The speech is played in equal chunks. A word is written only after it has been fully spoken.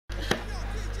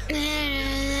This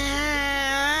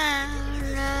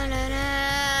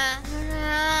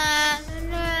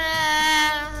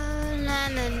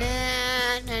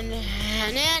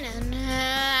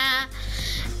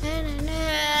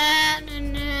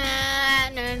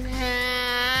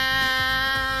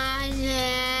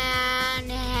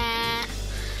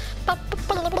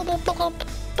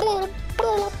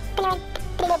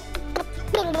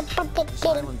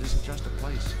island isn't just a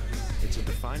place, it's a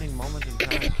defining moment in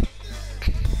time.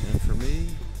 And for me,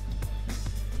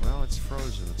 well, it's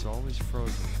frozen. It's always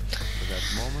frozen. For that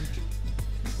moment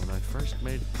when I first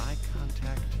made eye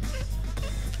contact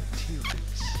with the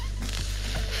T-Rex.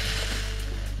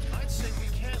 I'd say we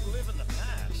can't live in the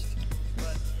past,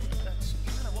 but that's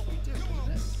kind of what we do,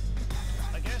 isn't it?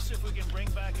 I guess if we can bring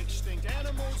back extinct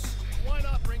animals, why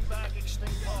not bring back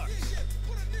extinct parks?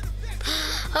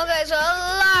 Okay, so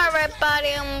hello everybody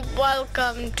and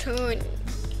welcome to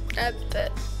I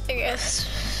guess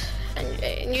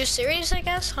a new series, I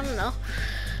guess, I don't know,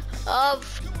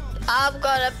 of I'm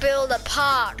gonna build a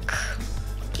park.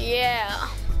 Yeah.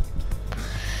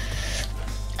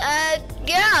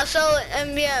 Yeah,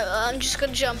 I'm just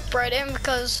gonna jump right in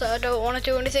because I don't want to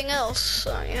do anything else,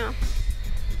 so yeah.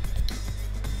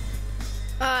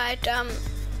 Alright,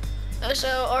 so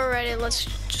already let's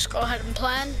just go ahead and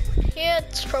plan. Yeah,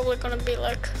 it's probably gonna be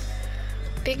like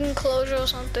big enclosure or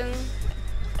something.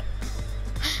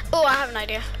 Oh, I have an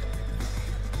idea.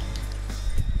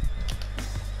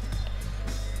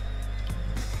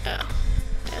 Yeah,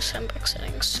 sandbox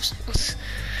settings.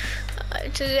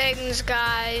 Today's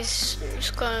guys, I'm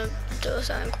just gonna do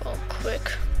something real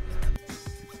quick.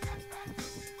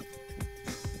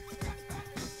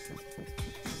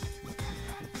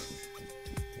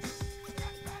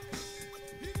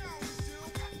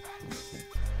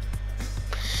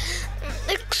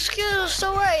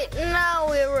 So right now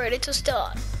we're ready to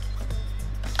start.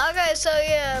 Okay, so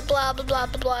yeah, blah blah blah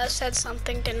blah blah. I said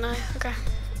something, didn't I? Okay.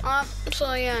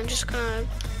 So yeah, I'm just gonna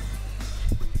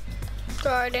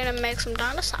go right in and make some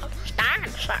dinosaurs.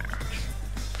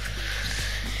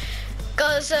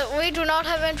 Cause we do not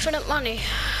have infinite money.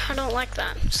 I don't like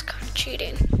that. It's kind of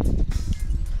cheating.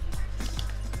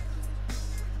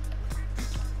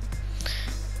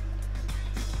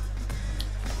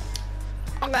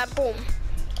 Okay, boom.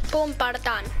 Boom, bada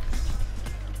done.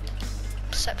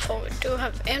 Except for we do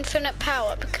have infinite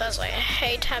power because I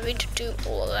hate having to do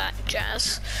all of that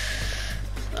jazz.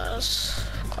 That's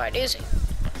quite easy.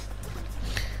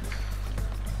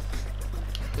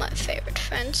 My favorite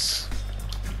fence.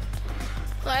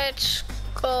 Let's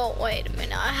go. Wait a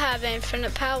minute, I have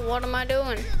infinite power. What am I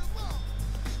doing?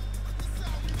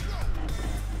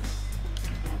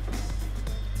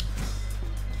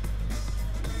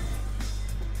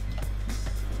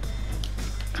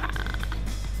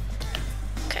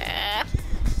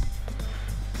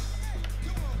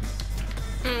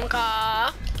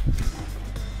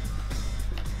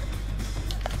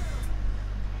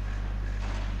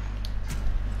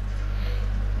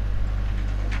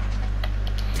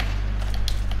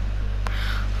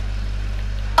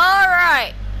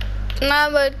 Alright, now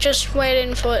we're just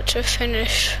waiting for it to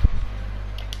finish.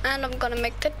 And I'm gonna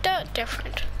make the dirt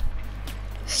different.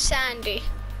 Sandy.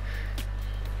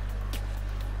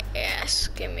 Yes,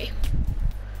 gimme.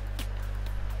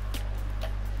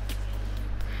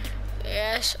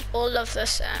 Yes, all of the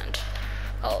sand.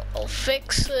 I'll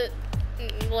fix it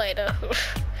later.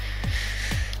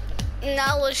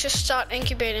 Now let's just start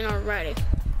incubating already.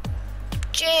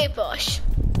 Jeepers.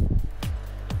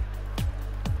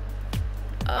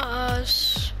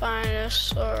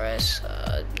 Spinosaurus,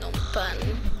 no pun.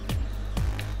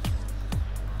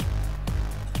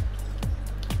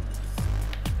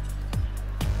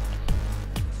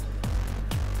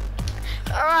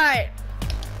 Alright,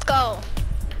 go.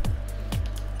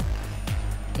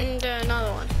 And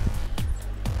another one.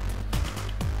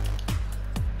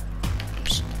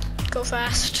 Just go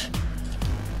fast.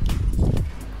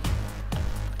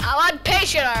 I want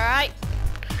patient, alright?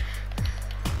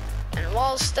 And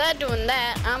whilst they're doing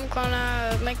that, I'm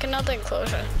gonna make another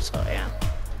enclosure, so yeah.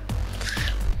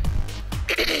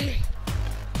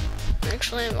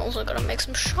 Actually, I'm also gonna make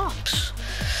some shops.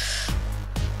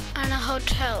 And a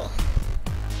hotel.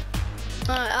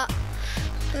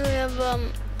 We have a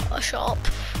shop.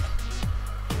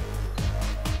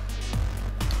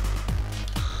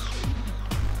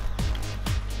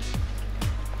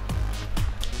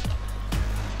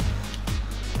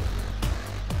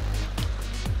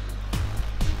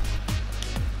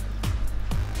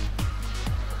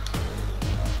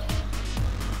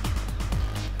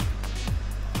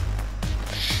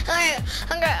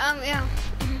 Okay, yeah.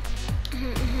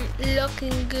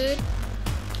 Looking good.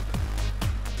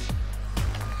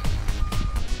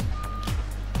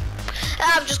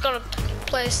 I'm just gonna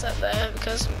place that there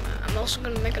because I'm also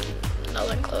gonna make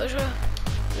another enclosure.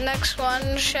 Next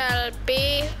one shall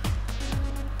be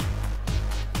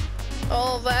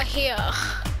over here.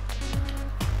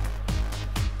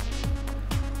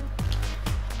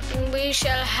 And we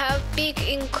shall have big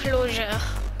enclosure.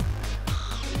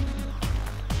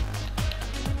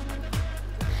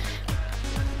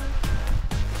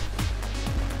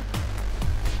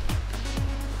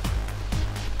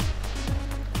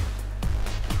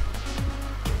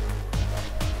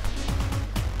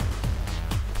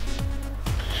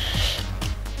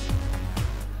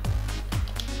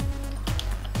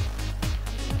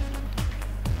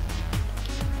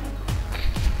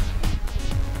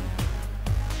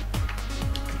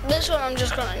 This one I'm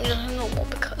just gonna use normal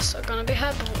because they're gonna be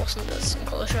herbivores in this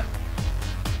enclosure.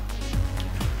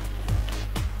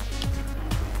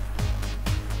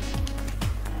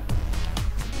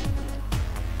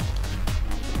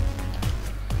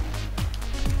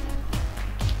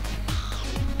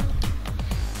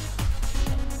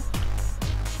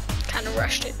 Kinda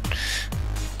rushed it.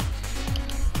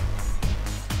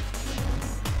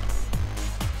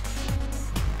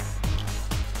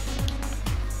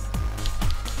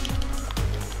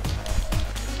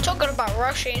 Talking about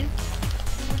rushing.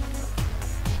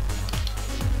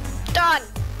 Done.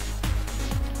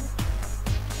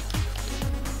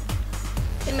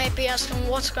 You may be asking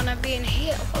what's gonna be in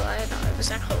here. Well, I know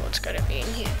exactly what's gonna be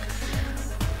in here.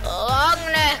 Long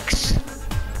necks.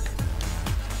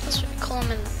 That's what we call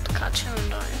them in the cartoon,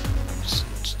 don't you?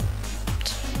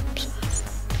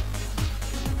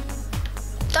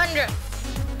 Thunder.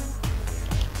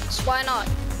 So why not?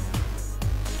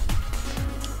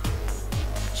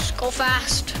 Go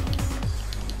fast.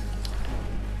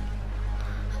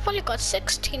 I've only got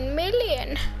 16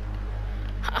 million.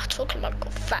 I'm talking about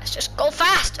go fast. Just go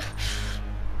fast.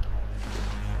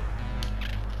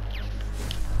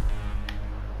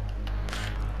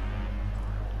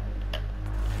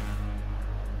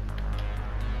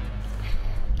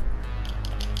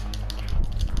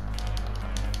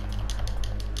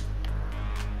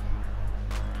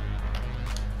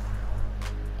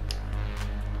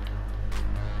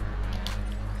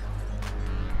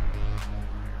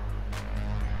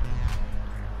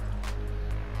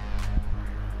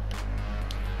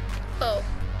 Oh.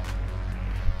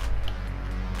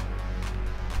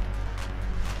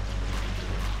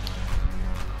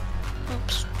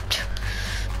 Oops.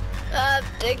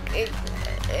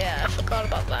 Yeah, I forgot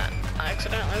about that. I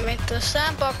accidentally made the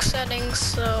sandbox settings,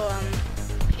 so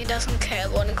he doesn't care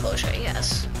what enclosure he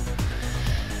has.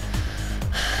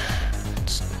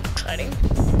 It's exciting.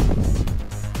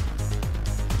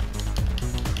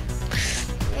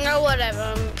 No,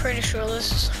 whatever. I'm pretty sure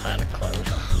this is a fine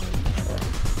enclosure.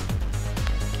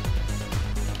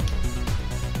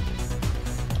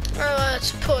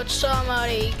 Let's put some of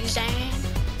these in.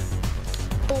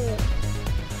 Boom.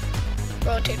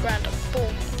 Rotate random.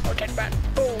 Boom. Rotate random.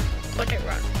 Boom. Rotate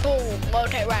random. Boom.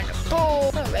 Rotate random.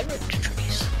 Boom. No redwood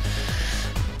trees.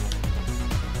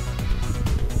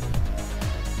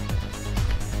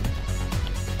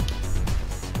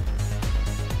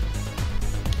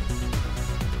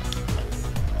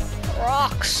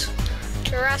 Rocks.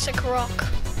 Jurassic rock.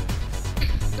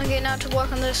 Okay, now to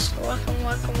work on this. Work on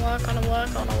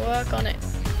it.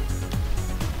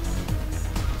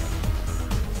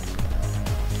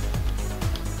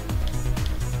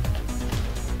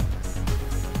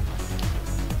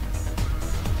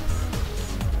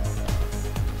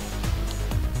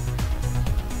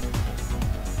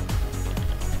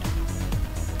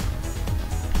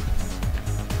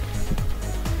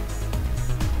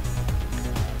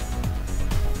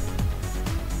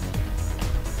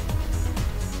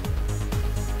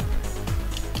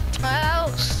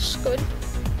 Good.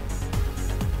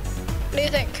 What do you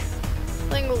think? I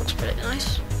think it looks pretty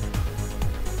nice.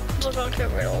 I'm just gonna get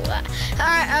rid of all that.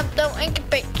 Alright, don't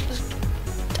incubate.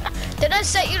 Did I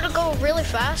set you to go really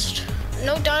fast?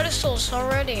 No dinosaurs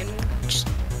already and just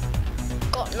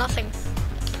got nothing.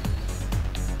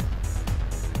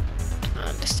 I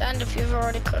understand if you've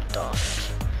already clicked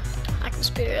off. I can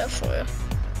speed it up for you.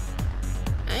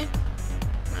 Eh?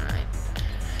 Alright.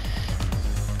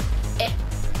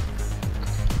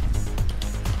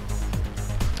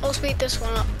 I'll speed this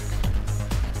one up.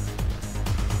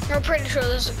 I'm pretty sure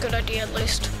this is a good idea at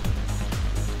least.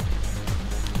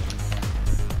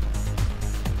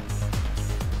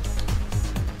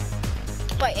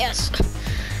 But yes.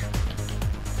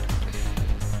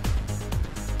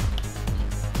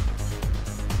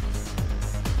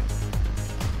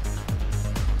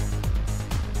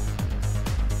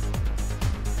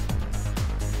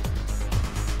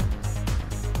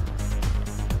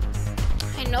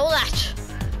 know that.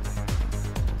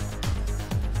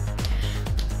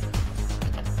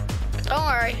 Don't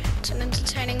worry, it's an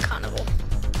entertaining carnival.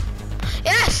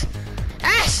 Yes!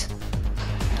 Yes!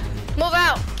 Move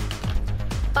out!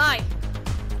 Bye.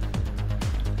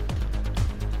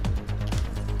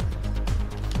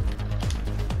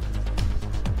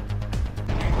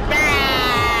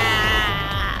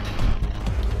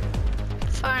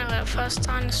 Finally, the first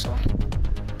dinosaur.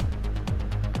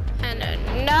 And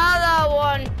another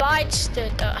one bites the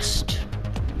dust.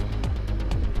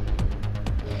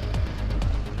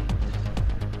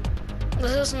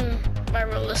 This isn't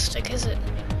very realistic, is it?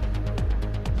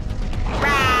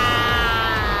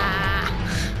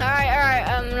 Alright,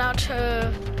 now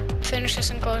to finish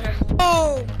this enclosure.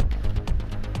 Boom!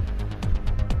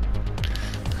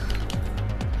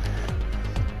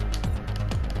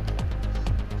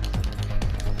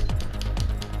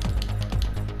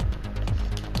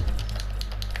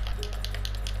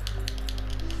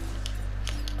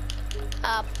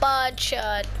 A bunch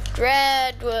of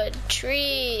redwood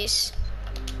trees.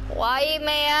 Why, you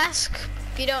may ask?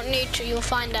 You don't need to, you'll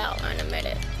find out in a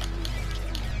minute.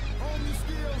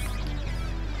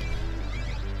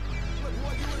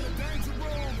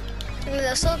 I mean,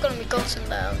 there's still gonna be goats in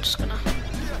there. I'm just gonna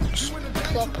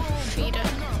plop a feeder.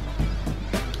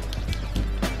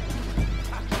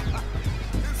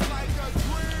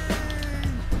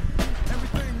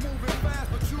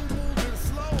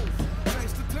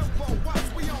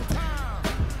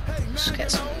 Let's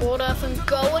get some water up and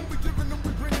going.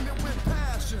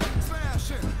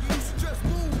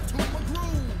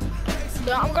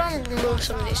 So I'm gonna remove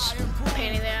some of these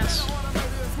pain in the ass.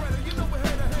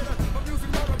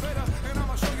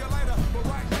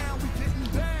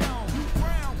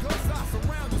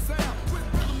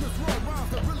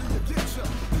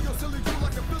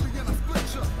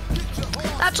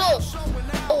 That's all.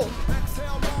 Oh.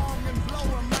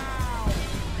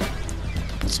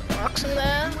 Put some rocks in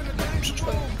there. Just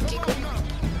for giggle.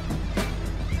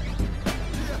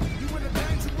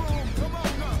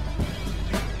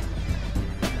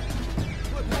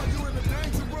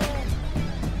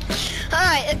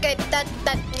 Alright, okay,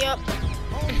 yep.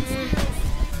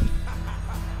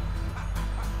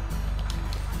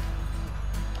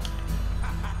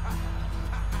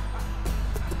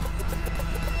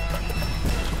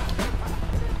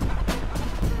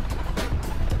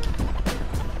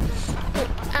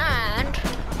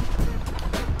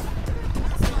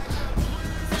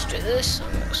 This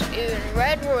one looks even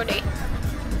redwoody.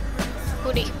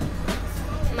 Woody.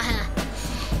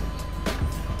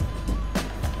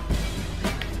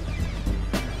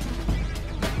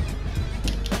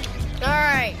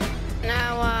 Alright.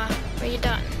 Now, are you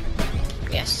done?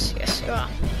 Yes, you are.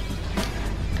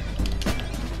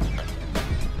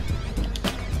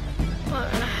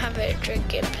 We're gonna have a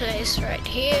drinking place right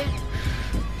here.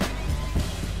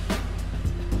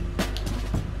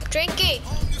 Drinky!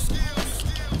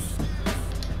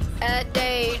 At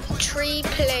a tree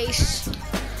place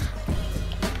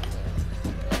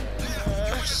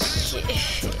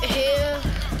here.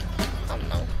 Oh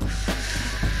no.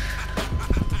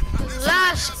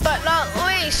 Last but not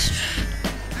least,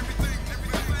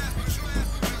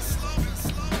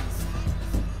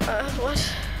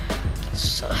 what?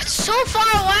 It's so far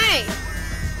away.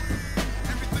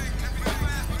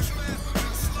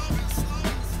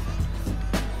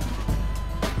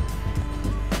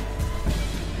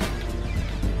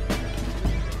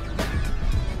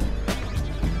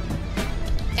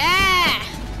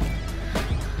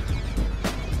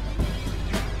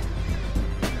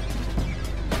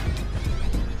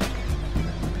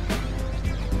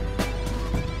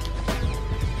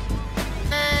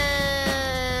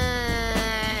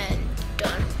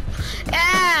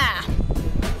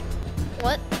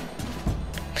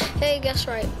 Hey, guess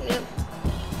right. Yep.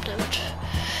 Damn it.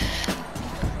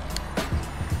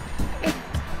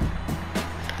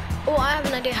 Oh, I have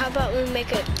an idea. How about we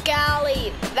make a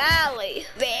galley valley?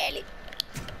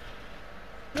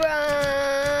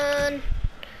 Run.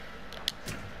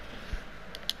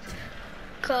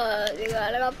 Cause you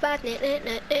gotta go back.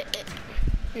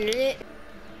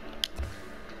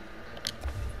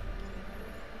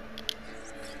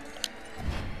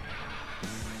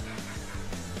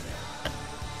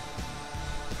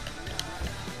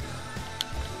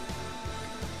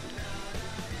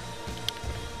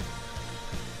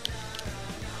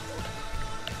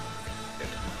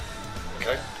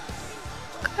 Okay.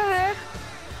 Okay.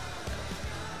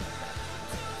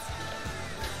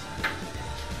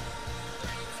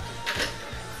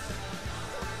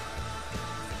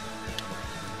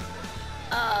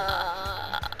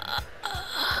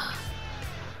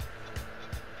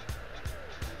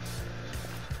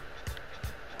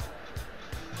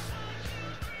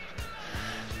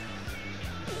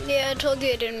 told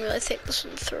you I didn't really think this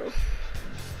one through.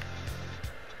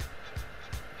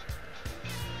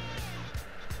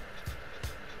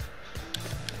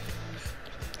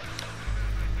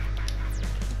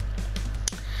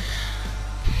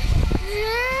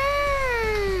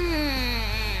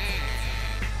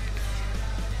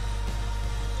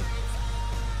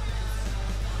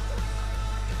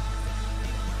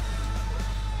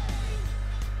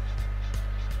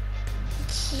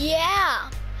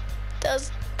 Yeah,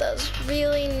 there's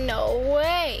really no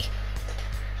way.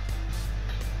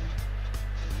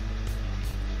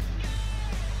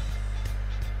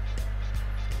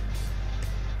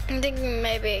 I'm thinking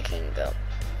maybe I can go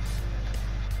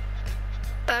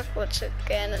backwards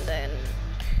again and then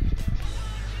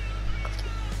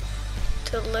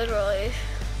to literally.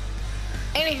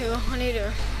 Anywho, I need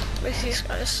to with these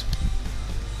guys.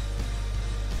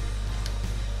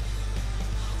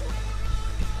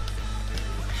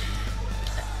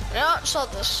 No, it's not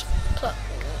this.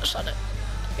 It's not it.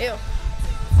 You.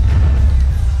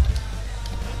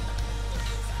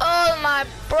 All my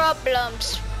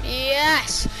problems.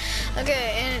 Yes.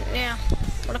 Okay, and yeah,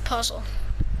 what a puzzle.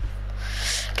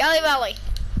 Galley Valley.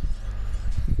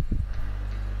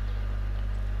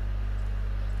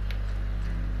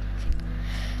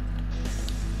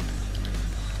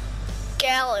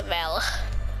 Galley Valley.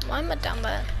 Why am I down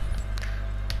bad?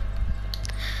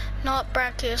 Not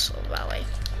Brackius Valley.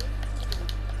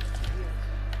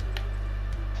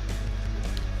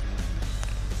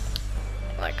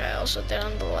 Like I also did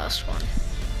on the last one.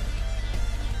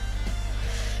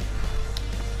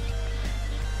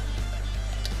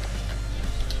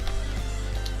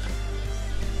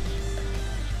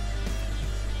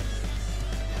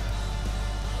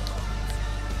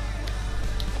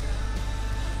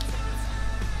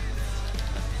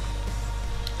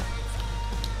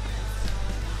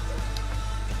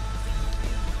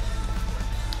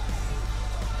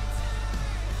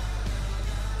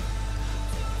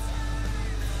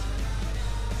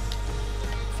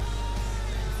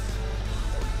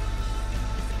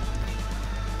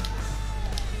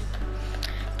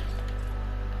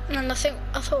 And I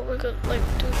thought we could like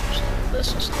do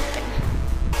this or something,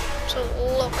 so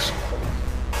it looks cool.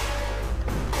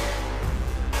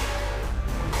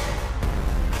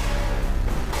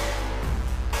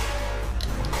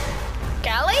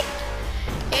 Galley?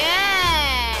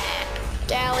 Yeah!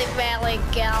 Galley Valley,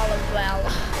 Galley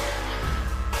Valley.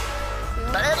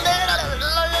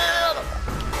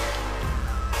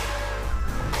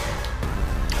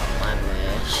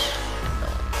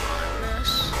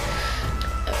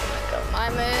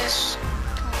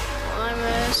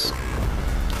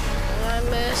 I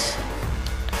miss.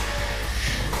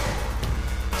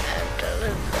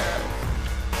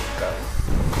 Go.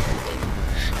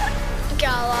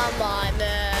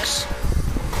 Gallamimus.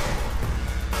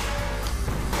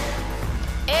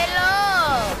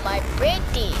 Hello, my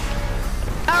pretty.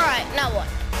 Alright, now what?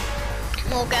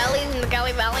 More galleys in the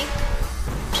Galley Valley?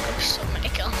 There's gonna be so many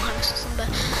Gallamimuses in there.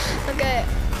 Okay.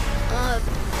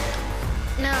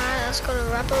 Now that's gonna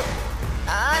wrap it.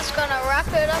 That's gonna wrap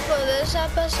it up for this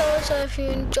episode. So if you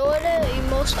enjoyed it, you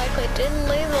most likely didn't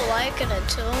leave a like, and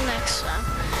until next time.